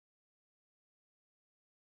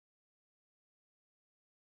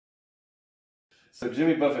So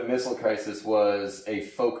Jimmy Buffett Missile Crisis was a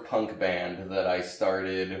folk punk band that I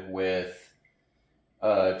started with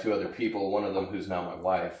two other people, one of them who's now my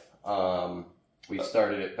wife. We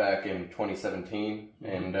started it back in 2017,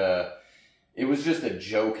 and it was just a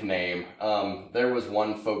joke name. There was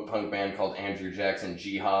one folk punk band called Andrew Jackson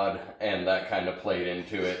Jihad, and that kind of played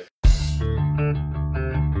into it.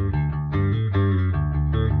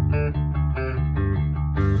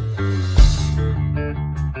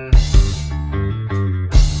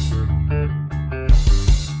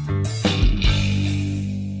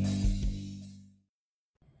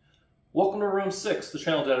 Welcome to Room 6, the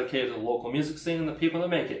channel dedicated to the local music scene and the people that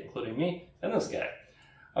make it, including me and this guy.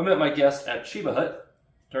 I met my guest at Chiba Hut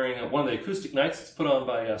during one of the acoustic nights that's put on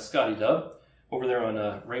by Scotty Dub over there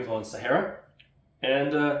on Rainbow and Sahara.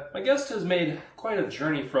 And my guest has made quite a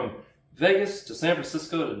journey from Vegas to San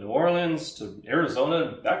Francisco to New Orleans to Arizona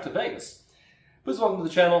and back to Vegas. Please welcome to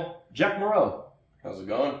the channel, Jack Moreau. How's it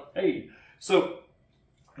going? Hey. So,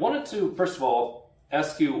 wanted to, first of all,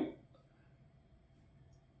 ask you,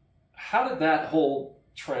 how did that whole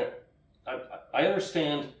trend, I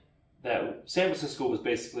understand that San Francisco was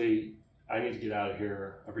basically, I need to get out of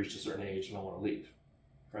here, I've reached a certain age and I want to leave,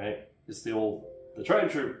 right? It's the tried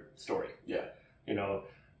and true story. Yeah. You know,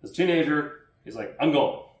 as a teenager, he's like, I'm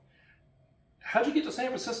going. How'd you get to San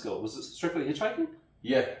Francisco? Was it strictly hitchhiking?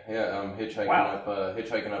 Yeah,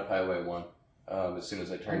 hitchhiking up Highway 1. As soon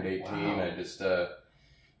as I turned 18, I just,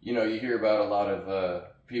 you know, you hear about a lot of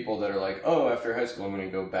people that are like, oh, after high school I'm going to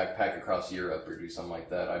go backpack across Europe or do something like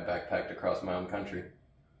that. I backpacked across my own country.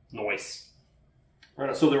 Nice.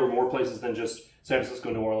 Right, so there were more places than just San Francisco,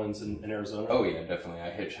 New Orleans, and Arizona? Oh yeah, definitely.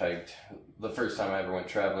 I hitchhiked. The first time I ever went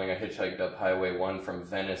traveling, I hitchhiked up Highway 1 from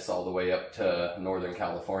Venice all the way up to Northern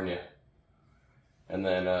California. And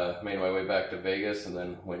then made my way back to Vegas and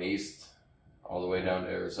then went east all the way down to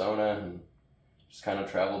Arizona and just kind of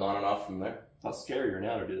traveled on and off from there. It's scarier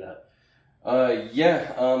now to do that. I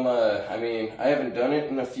mean, I haven't done it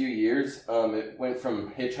in a few years. It went from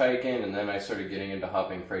hitchhiking, and then I started getting into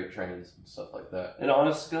hopping freight trains and stuff like that. An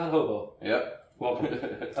honest God hobo. Yep. Welcome.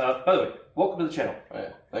 By the way, welcome to the channel. Oh,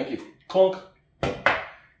 yeah. Thank you. Clunk.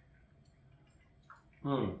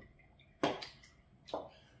 Before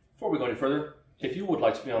we go any further, if you would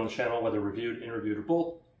like to be on the channel, whether reviewed, interviewed, or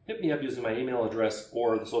both, hit me up using my email address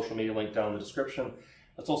or the social media link down in the description.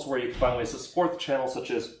 That's also where you can find ways to support the channel, such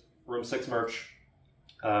as Room 6 merch,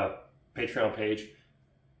 Patreon page,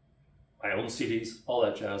 I own CDs, all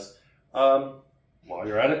that jazz. While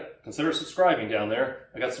you're at it, consider subscribing down there.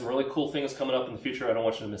 I got some really cool things coming up in the future I don't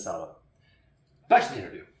want you to miss out on. Back to the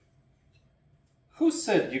interview. Who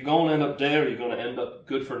said you're going to end up dead or you're going to end up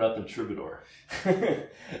good for nothing troubadour?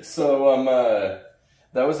 So,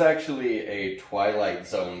 that was actually a Twilight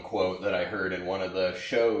Zone quote that I heard in one of the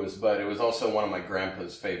shows, but it was also one of my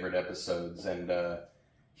grandpa's favorite episodes, and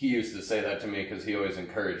he used to say that to me because he always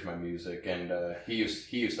encouraged my music, and he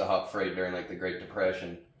used to hop freight during like the Great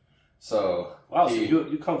Depression. So wow, so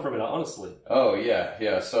you come from it honestly. Oh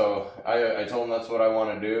yeah. So I told him that's what I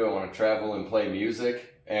want to do. I want to travel and play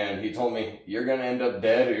music, and he told me you're gonna end up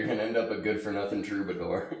dead or you're gonna end up a good for nothing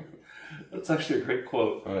troubadour. That's actually a great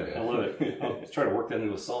quote. Oh yeah, I love it. Let's try to work that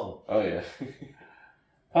into a song. Oh yeah.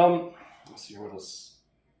 Let's see what else.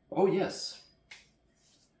 Oh yes.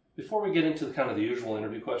 Before we get into the usual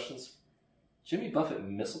interview questions, Jimmy Buffett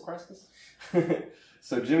Missile Crisis?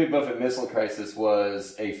 So Jimmy Buffett Missile Crisis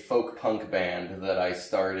was a folk punk band that I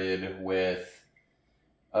started with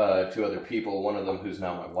two other people, one of them who's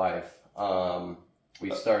now my wife.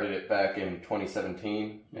 We started it back in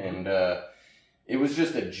 2017, and it was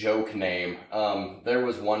just a joke name. There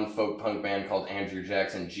was one folk punk band called Andrew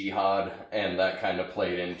Jackson Jihad, and that kind of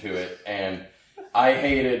played into it, and I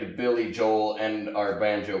hated Billy Joel, and our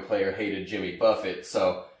banjo player hated Jimmy Buffett,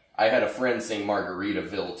 so I had a friend sing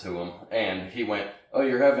Margaritaville to him, and he went, oh,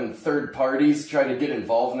 you're having third parties try to get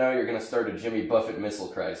involved now? You're going to start a Jimmy Buffett Missile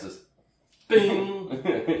Crisis.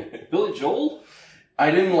 Bing! Billy Joel?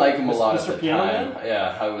 I didn't like him a lot Mr. at the Piano time. Man?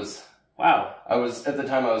 Yeah, Wow. At the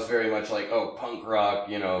time I was very much like, oh, punk rock,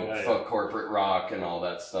 you know, fuck corporate rock and all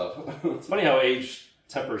that stuff. It's funny how age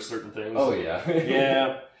tempers certain things. Oh, yeah.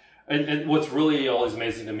 Yeah. And what's really always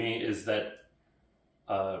amazing to me is that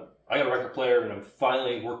I got a record player and I'm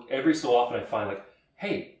finally every so often I find like,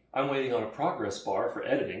 hey, I'm waiting on a progress bar for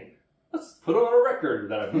editing. Let's put on a record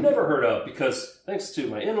that I've never heard of, because thanks to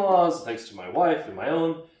my in-laws, thanks to my wife and my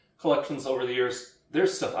own collections over the years,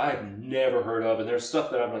 there's stuff I've never heard of, and there's stuff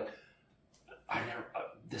that I'm like,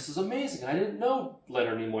 this is amazing. I didn't know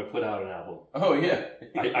Leonard Nimoy put out an album. Oh, yeah.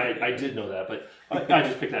 I did know that, but I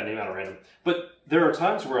just picked that name out of random. But there are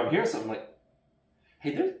times where I'm hearing something like,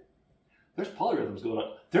 hey, there's polyrhythms going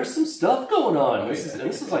on. There's some stuff going on. Oh, This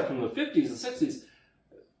is like from the 50s and 60s.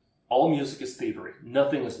 All music is thievery.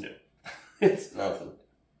 Nothing is new. It's Nothing.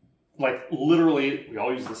 like literally, we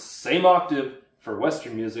all use the same octave for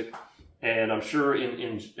Western music, and I'm sure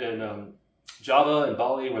in Java and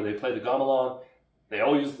Bali, where they play the gamelan, they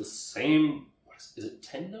all use the same. Is it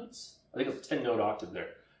 10 notes? I think it's a 10-note octave there.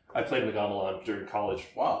 I played in the gamelan during college.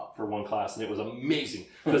 Wow. For one class, and it was amazing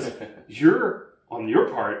because on your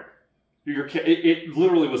part. It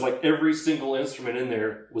literally was like every single instrument in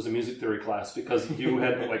there was a music theory class because you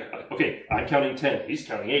had like, okay, I'm counting 10, he's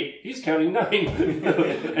counting 8, he's counting 9,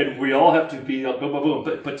 and we all have to be boom, boom,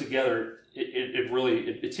 boom. But together, it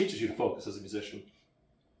really teaches you to focus as a musician,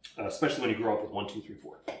 especially when you grow up with 1, 2, 3,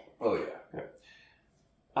 4. Oh yeah.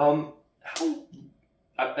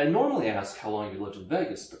 I normally ask how long you lived in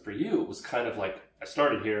Vegas, but for you, it was kind of like I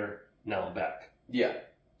started here, now I'm back. Yeah.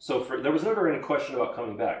 So there was never any question about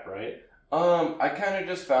coming back, right? I kind of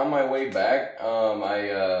just found my way back.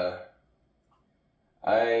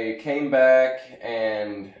 I came back,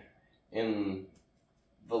 and in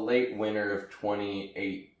the late winter of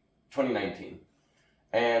 2019,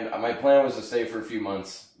 and my plan was to stay for a few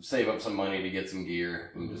months, save up some money to get some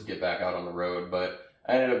gear, and just get back out on the road. But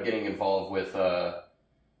I ended up getting involved with the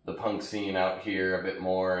punk scene out here a bit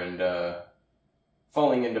more, and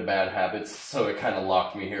falling into bad habits, so it kind of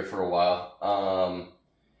locked me here for a while.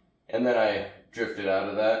 And then I drifted out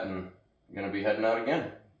of that, and I'm going to be heading out again.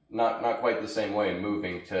 Not quite the same way,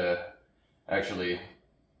 moving to actually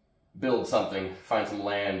build something, find some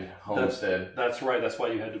land, homestead. That's right. That's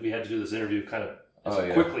why we had to do this interview kind of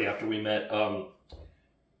quickly after we met. I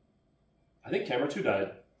think camera 2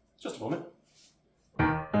 died. Just a moment.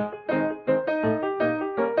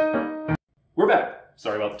 We're back.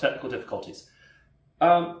 Sorry about the technical difficulties.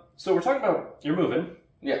 So we're talking about you're moving.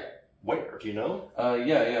 Yeah. Where? Do you know?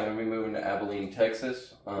 Yeah. I'm going to be moving to Abilene,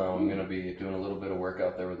 Texas. I'm going to be doing a little bit of work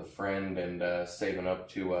out there with a friend and saving up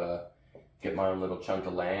to get my own little chunk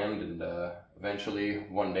of land and eventually,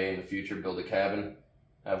 one day in the future, build a cabin,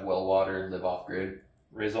 have well water, live off grid.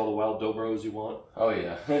 Raise all the wild dobros you want. Oh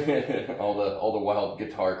yeah, all the wild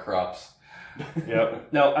guitar crops. Yeah.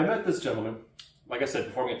 Now I met this gentleman. Like I said,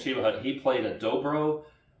 performing at Chiba Hut, he played a dobro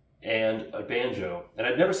and a banjo, and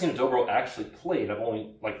I'd never seen a dobro actually played. I've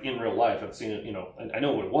only, like, in real life, I've seen it, you know, and I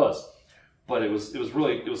know what it was, but it was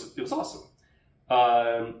awesome.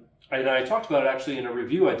 And I talked about it actually in a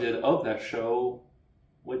review I did of that show,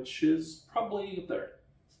 which is probably up there.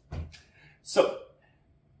 So,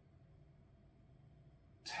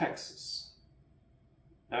 Texas.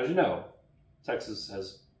 Now, as you know, Texas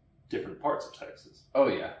has different parts of Texas. Oh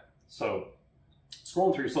yeah. So,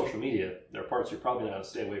 scrolling through your social media, there are parts you're probably not going to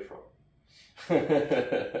stay away from.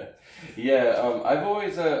 Yeah, I've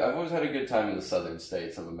always had a good time in the southern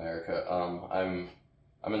states of America. I'm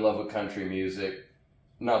in love with country music,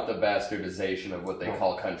 not the bastardization of what they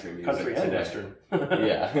call country music Country today. and Western.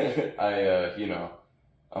 Yeah,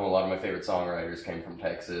 a lot of my favorite songwriters came from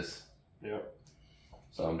Texas. Yeah.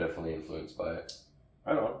 So I'm definitely influenced by it.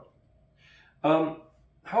 Right on.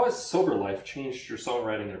 How has sober life changed your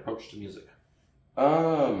songwriting and approach to music?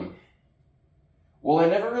 Well, I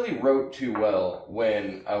never really wrote too well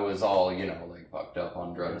when I was all, like fucked up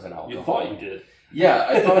on drugs and alcohol. You thought you did. Yeah,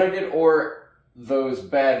 I thought I did, or those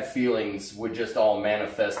bad feelings would just all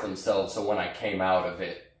manifest themselves, so when I came out of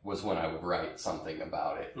it was when I would write something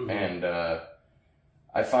about it. Mm-hmm. And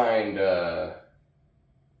I find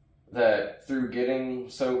that through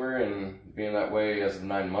getting sober and being that way as of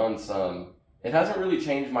 9 months, it hasn't really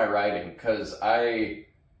changed my writing, because I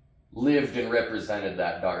lived and represented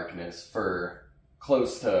that darkness for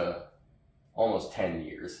close to almost 10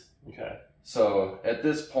 years. Okay. So at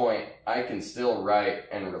this point, I can still write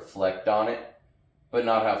and reflect on it, but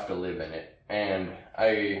not have to live in it. And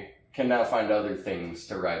I can now find other things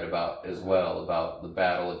to write about as well, about the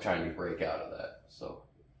battle of trying to break out of that. So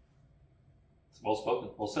it's well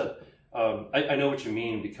spoken, well said. I know what you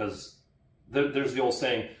mean, because there's the old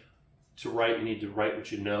saying, to write, you need to write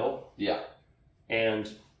what you know. Yeah. And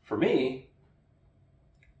for me,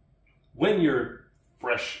 when you're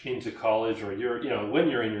fresh into college, or when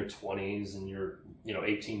you're in your 20s and you're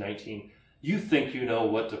 18, 19, you think you know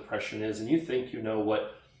what depression is, and you think you know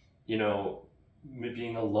what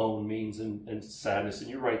being alone means, and sadness, and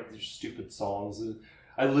you write these stupid songs.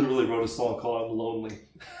 I literally wrote a song called "I'm Lonely."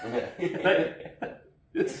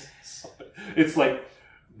 It's like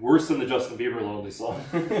worse than the Justin Bieber "Lonely" song.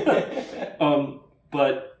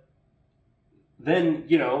 But then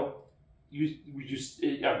you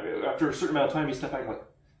after a certain amount of time, you step back and like,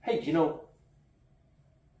 hey,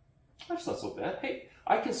 That's not so bad. Hey,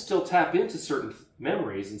 I can still tap into certain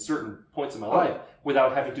memories and certain points in my life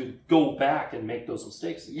without having to go back and make those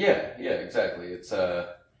mistakes. Yeah, exactly. It's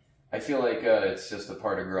I feel like it's just a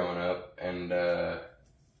part of growing up, and I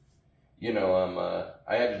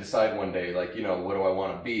had to decide one day, like, what do I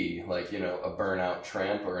want to be? Like, a burnout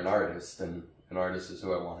tramp or an artist, and an artist is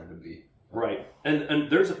who I wanted to be. Right, and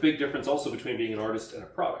there's a big difference also between being an artist and a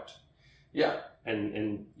product. Yeah,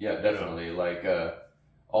 and yeah, definitely. Like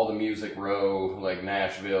all the Music Row, like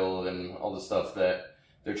Nashville, and all the stuff that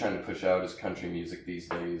they're trying to push out as country music these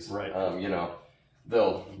days. Right.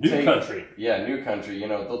 They'll country. Yeah, new country.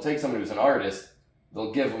 They'll take someone who's an artist,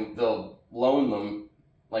 they'll loan them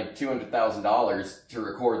like $200,000 to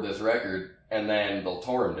record this record, and then they'll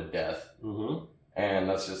tour him to death. Mm-hmm. And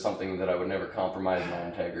that's just something that I would never compromise my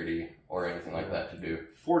integrity or anything like that to do.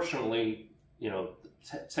 Fortunately,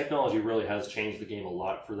 technology really has changed the game a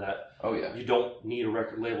lot for that. Oh yeah. You don't need a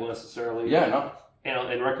record label necessarily. Yeah, no.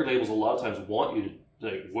 And record labels a lot of times want you to,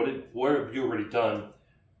 like, what have you already done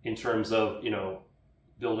in terms of,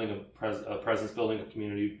 building a presence, building a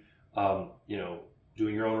community,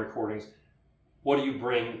 doing your own recordings. What do you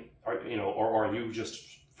bring, or are you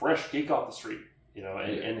just fresh geek off the street?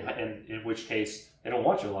 And in which case they don't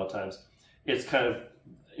want you a lot of times. It's kind of,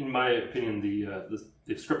 in my opinion,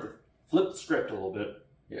 the script flipped the script a little bit.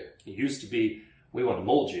 Yeah. It used to be, we want to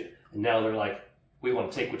mold you, and now they're like, we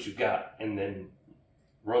want to take what you got and then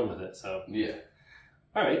run with it. So yeah.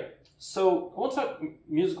 All right. So I want to talk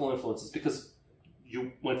musical influences, because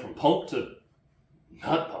you went from punk to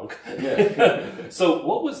not punk. Yeah. So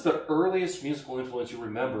what was the earliest musical influence you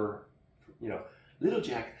remember? Little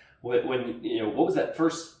Jack. When what was that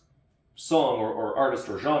first song or artist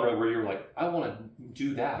or genre where you were like, I want to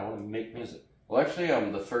do that. I want to make music. Well, actually,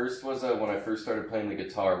 the first was when I first started playing the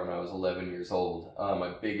guitar when I was 11 years old.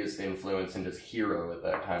 My biggest influence and just hero at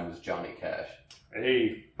that time was Johnny Cash.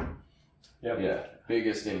 Hey. Yep. Yeah,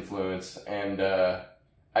 biggest influence. And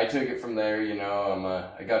I took it from there,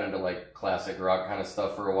 I got into like classic rock kind of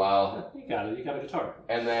stuff for a while. You got it. You got a guitar.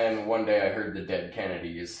 And then one day I heard the Dead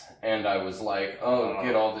Kennedys, and I was like, oh,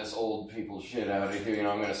 get all this old people shit out of here.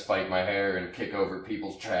 I'm going to spike my hair and kick over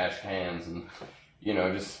people's trash cans and,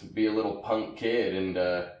 just be a little punk kid. And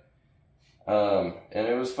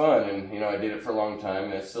it was fun. And, I did it for a long time,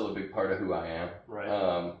 and it's still a big part of who I am.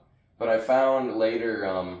 Right. But I found later,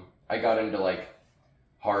 I got into like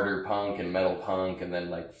harder punk and metal punk and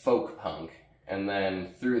then like folk punk. And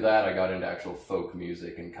then through that I got into actual folk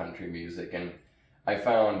music and country music. And I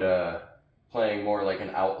found playing more like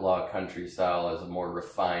an outlaw country style as a more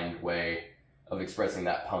refined way of expressing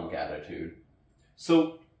that punk attitude.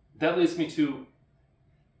 So that leads me to,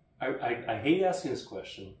 I hate asking this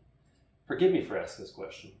question. Forgive me for asking this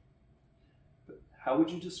question. But how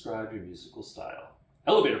would you describe your musical style?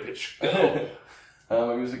 Elevator pitch. Go.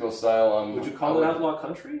 My musical style. Would you call it outlaw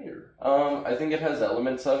country, or? I think it has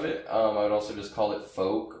elements of it. I would also just call it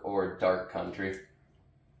folk or dark country.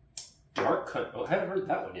 Dark country? Oh, I haven't heard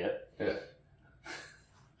that one yet. Yeah.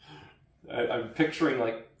 I'm picturing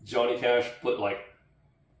like Johnny Cash, but like.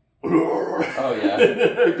 Oh yeah.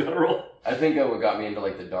 Guttural. I think what got me into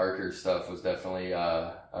like the darker stuff was definitely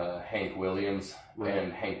Hank Williams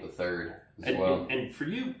and Hank III as well. And for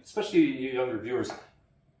you, especially you younger viewers,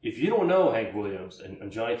 if you don't know Hank Williams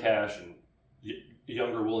and Johnny Cash and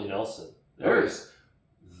younger Willie Nelson,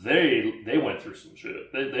 they went through some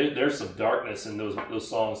shit. There's some darkness in those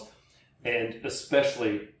songs, and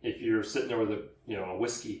especially if you're sitting there with a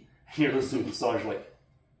whiskey and you're listening to the songs, you're like,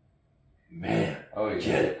 man, oh, yeah.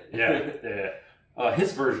 Get it, yeah.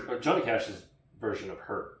 His version, Johnny Cash's version of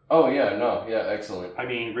 "Hurt." Oh yeah, no, yeah, excellent. I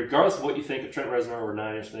mean, regardless of what you think of Trent Reznor or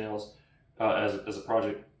Nine Inch Nails as a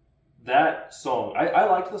project. That song, I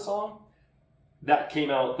liked the song. That came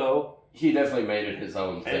out, though. He definitely made it his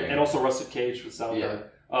own thing. And also Rusted Cage with Soundgarden.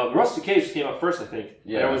 Yeah. Rusted Cage came out first, I think.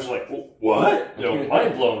 Yeah. And I was like, what?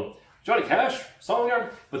 Mind blown. Johnny Cash, Soundgarden.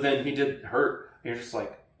 But then he did Hurt. And you're just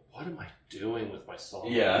like, what am I doing with my song?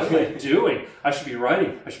 Yeah. What am I doing? I should be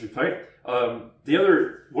writing. I should be playing. One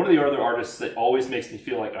of the other artists that always makes me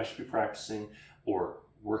feel like I should be practicing or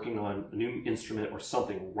working on a new instrument or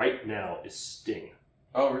something right now is Sting.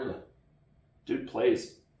 Oh, really? Dude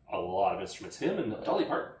plays a lot of instruments. Him and Dolly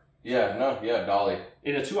Parton. Yeah, Dolly.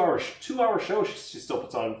 In a two-hour show, she still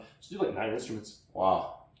puts on, she do like 9 instruments.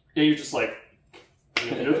 Wow. Yeah, you're just like,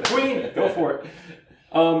 you're the queen, go for it.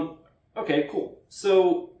 Okay, cool.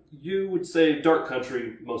 So you would say dark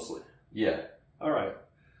country mostly. Yeah. All right.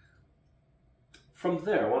 From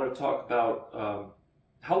there, I want to talk about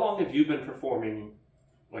how long have you been performing,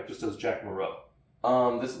 like just as Jack Moreau?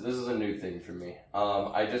 This is a new thing for me.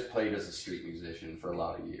 I just played as a street musician for a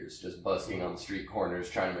lot of years, just busking on the street corners,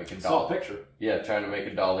 trying to make a dollar. Saw a picture. Yeah, trying to make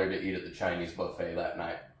 $1 to eat at the Chinese buffet that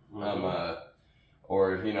night.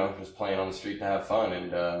 Or, you know, just playing on the street to have fun.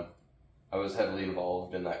 And I was heavily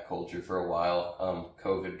involved in that culture for a while.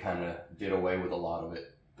 COVID kind of did away with a lot of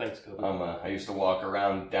it. Thanks, COVID. I used to walk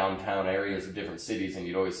around downtown areas of different cities, and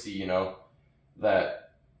you'd always see, you know,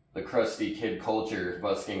 the crusty kid culture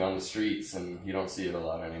busking on the streets, and you don't see it a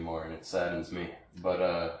lot anymore, and it saddens me.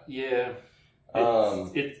 But yeah,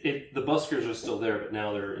 the buskers are still there, but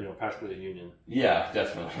now they're, you know, practically a union. Yeah,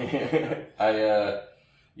 definitely.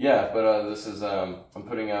 This is I'm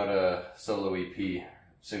putting out a solo EP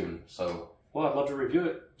soon, so. Well, I'd love to review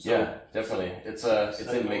it. So, yeah, definitely. It's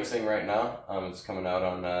in mixing right now. It's coming out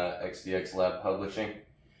on XDX Lab Publishing.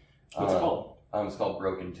 What's it called? It's called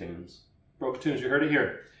Broken Tunes. Broken Tunes. You heard it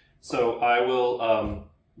here. So I will I'd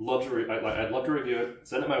love to review it.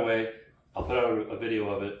 Send it my way. I'll put out a video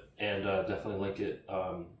of it and definitely link it.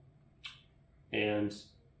 And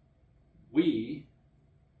we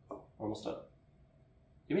are almost done.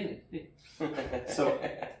 You made it. So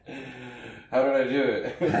how did I do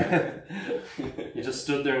it? You just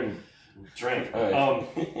stood there and drank. Right.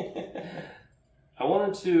 I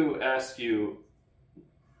wanted to ask you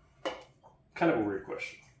kind of a weird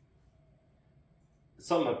question. It's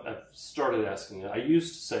something I've started asking. I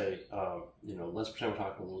used to say, you know, let's pretend we're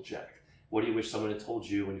talking a little Jack. What do you wish someone had told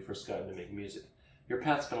you when you first got into making music? Your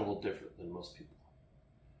path's been a little different than most people.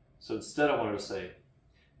 So instead I wanted to say,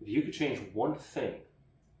 if you could change one thing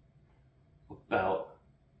about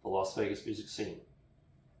the Las Vegas music scene,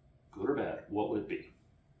 good or bad, what would it be?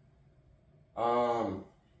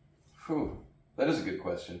 That is a good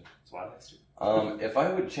question. That's why I asked you. If I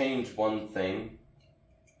would change one thing,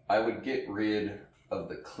 I would get rid of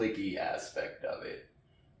the cliquey aspect of it.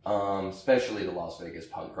 Especially the Las Vegas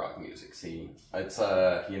punk rock music scene. It's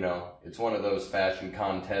you know, it's one of those fashion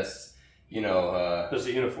contests, you know, there's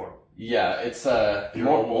a uniform. Yeah, it's you're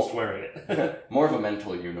almost wearing it. More of a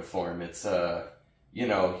mental uniform. It's you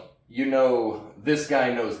know this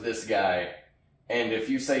guy knows this guy, and if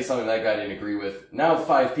you say something that guy didn't agree with, now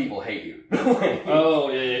 5 people hate you. Oh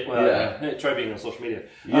yeah, well yeah. Try being on social media.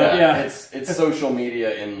 Yeah, it's social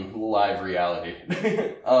media in live reality.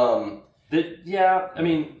 Yeah, I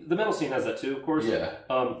mean the metal scene has that too, of course. Yeah.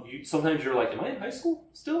 Sometimes you're like, am I in high school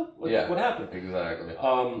still? What happened? Exactly.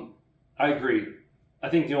 I agree. I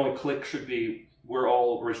think the only clique should be we're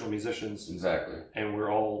all original musicians. Exactly. And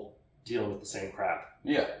we're all dealing with the same crap.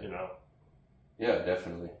 Yeah. You know? Yeah,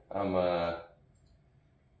 definitely.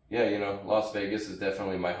 Yeah, you know, Las Vegas is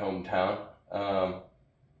definitely my hometown.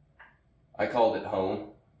 I called it home,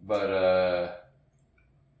 but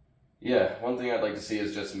yeah, one thing I'd like to see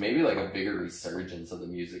is just maybe like a bigger resurgence of the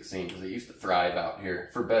music scene, because it used to thrive out here,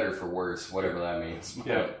 for better, for worse, whatever that means.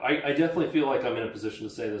 Yeah, I definitely feel like I'm in a position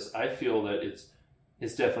to say this. I feel that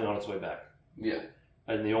it's definitely on its way back. Yeah.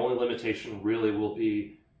 And the only limitation really will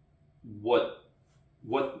be what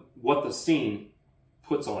the scene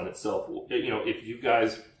puts on itself. You know, if you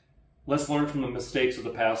guys, let's learn from the mistakes of the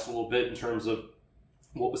past a little bit in terms of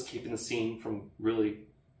what was keeping the scene from really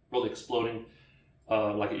exploding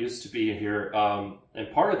like it used to be here.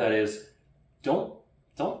 And part of that is don't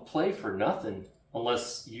play for nothing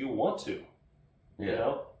unless you want to. Yeah. You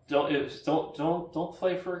know, don't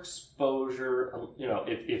play for exposure. You know,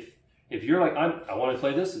 if you're like I want to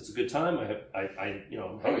play this, it's a good time. I you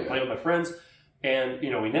know play with my friends, and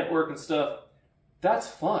you know we network and stuff. That's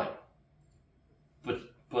fine, but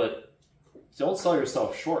don't sell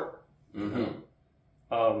yourself short.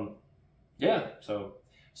 Mm-hmm. Yeah. So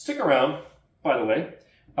stick around. By the way,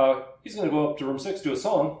 he's going to go up to room 6, do a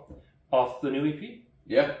song off the new EP.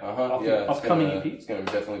 Yeah. Upcoming EP. It's going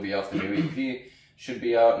to definitely be off the new EP. Should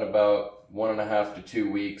be out in about 1.5 to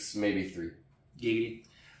 2 weeks, maybe 3. Giggity.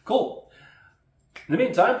 Cool. In the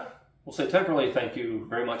meantime, we'll say temporarily thank you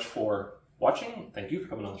very much for watching. Thank you for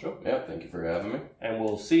coming on the show. Yeah, thank you for having me. And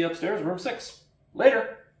we'll see you upstairs in room 6.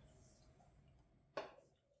 Later.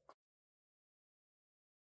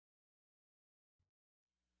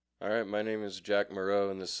 All right, my name is Jack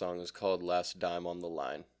Moreau, and this song is called Last Dime on the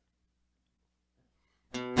Line.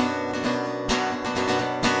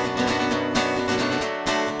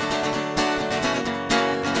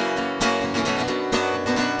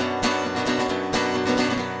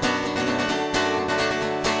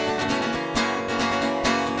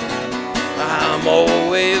 I'm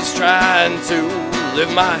always trying to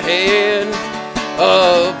lift my head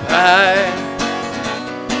up high.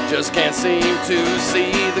 Just can't seem to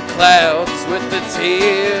see the clouds with the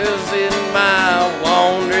tears in my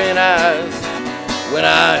wandering eyes. When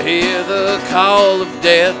I hear the call of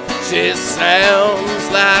death, she sounds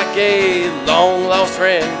like a long-lost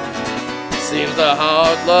friend. Seems the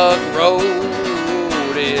hard luck road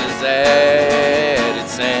is at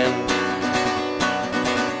its end.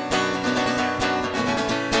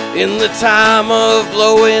 In the time of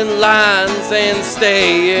blowing lines and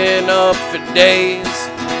staying up for days,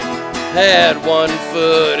 had one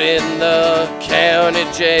foot in the county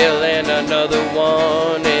jail and another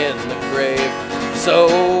one in the grave. So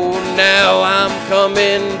now I'm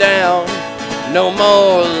coming down, no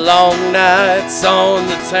more long nights on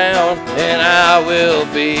the town, and I will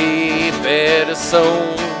be better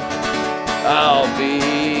soon. I'll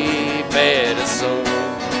be better soon.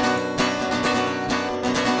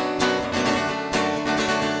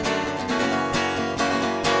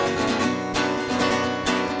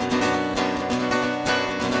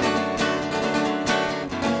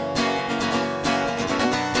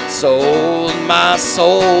 Sold my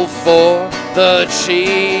soul for the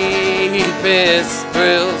cheapest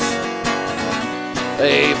thrills,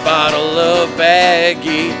 a bottle of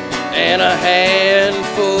baggy and a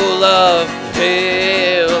handful of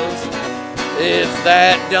pills. If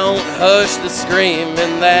that don't hush the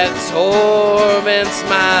screaming that torments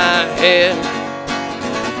my head,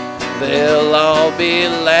 they'll all be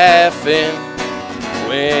laughing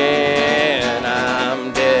when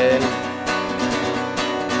I'm dead.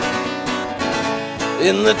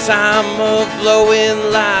 In the time of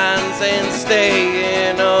blowing lines and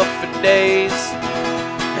staying up for days,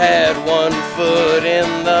 had one foot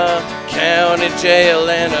in the county jail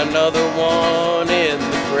and another one in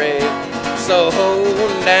the grave. So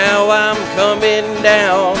now I'm coming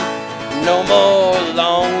down, no more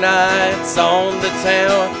long nights on the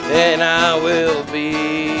town, and I will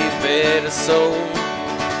be better soon.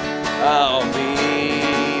 I'll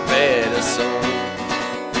be better soon.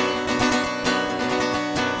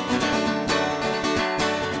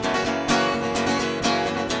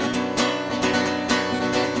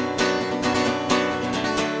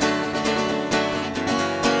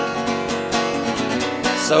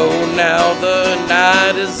 So now the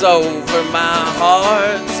night is over, my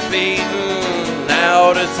heart's beating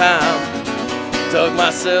out of time. Dug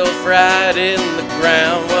myself right in the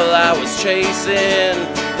ground while I was chasing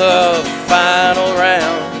the final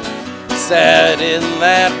round. Sat in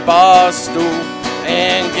that bar stool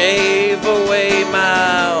and gave away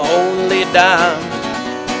my only dime.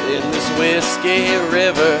 In this whiskey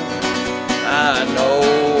river, I know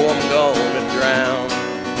I'm gonna drown.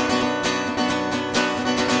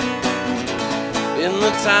 In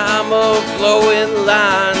the time of blowing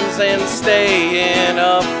lines and staying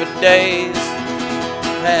up for days,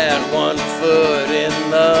 had one foot in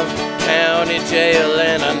the county jail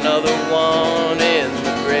and another one in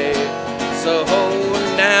the grave. So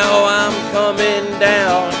now I'm coming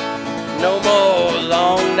down, no more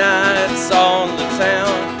long nights on the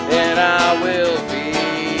town, and I will be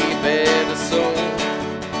better soon.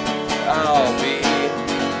 I'll be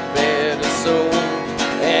better soon.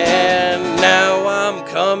 And now I'm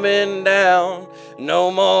coming down,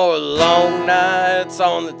 no more long nights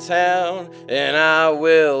on the town, and I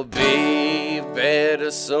will be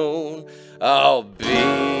better soon. I'll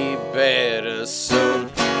be better soon.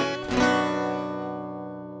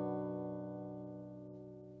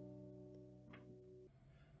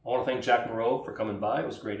 I want to thank Jack Moreau for coming by. It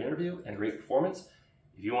was a great interview and great performance.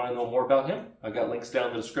 If you want to know more about him, I've got links down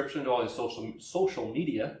in the description to all his social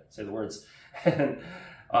media. Say the words. And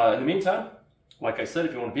in the meantime, like I said,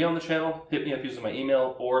 if you want to be on the channel, hit me up using my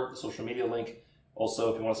email or the social media link. Also,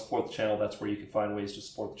 if you want to support the channel, that's where you can find ways to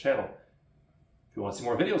support the channel. If you want to see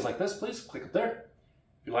more videos like this, please click up there.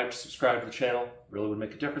 If you'd like to subscribe to the channel, it really would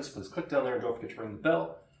make a difference. Please click down there and don't forget to ring the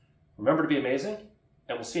bell. Remember to be amazing,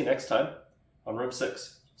 and we'll see you next time on Room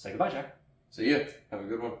 6. Say goodbye, Jack. See ya. Have a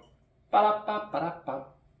good one. Ba-da-ba-ba-da-ba.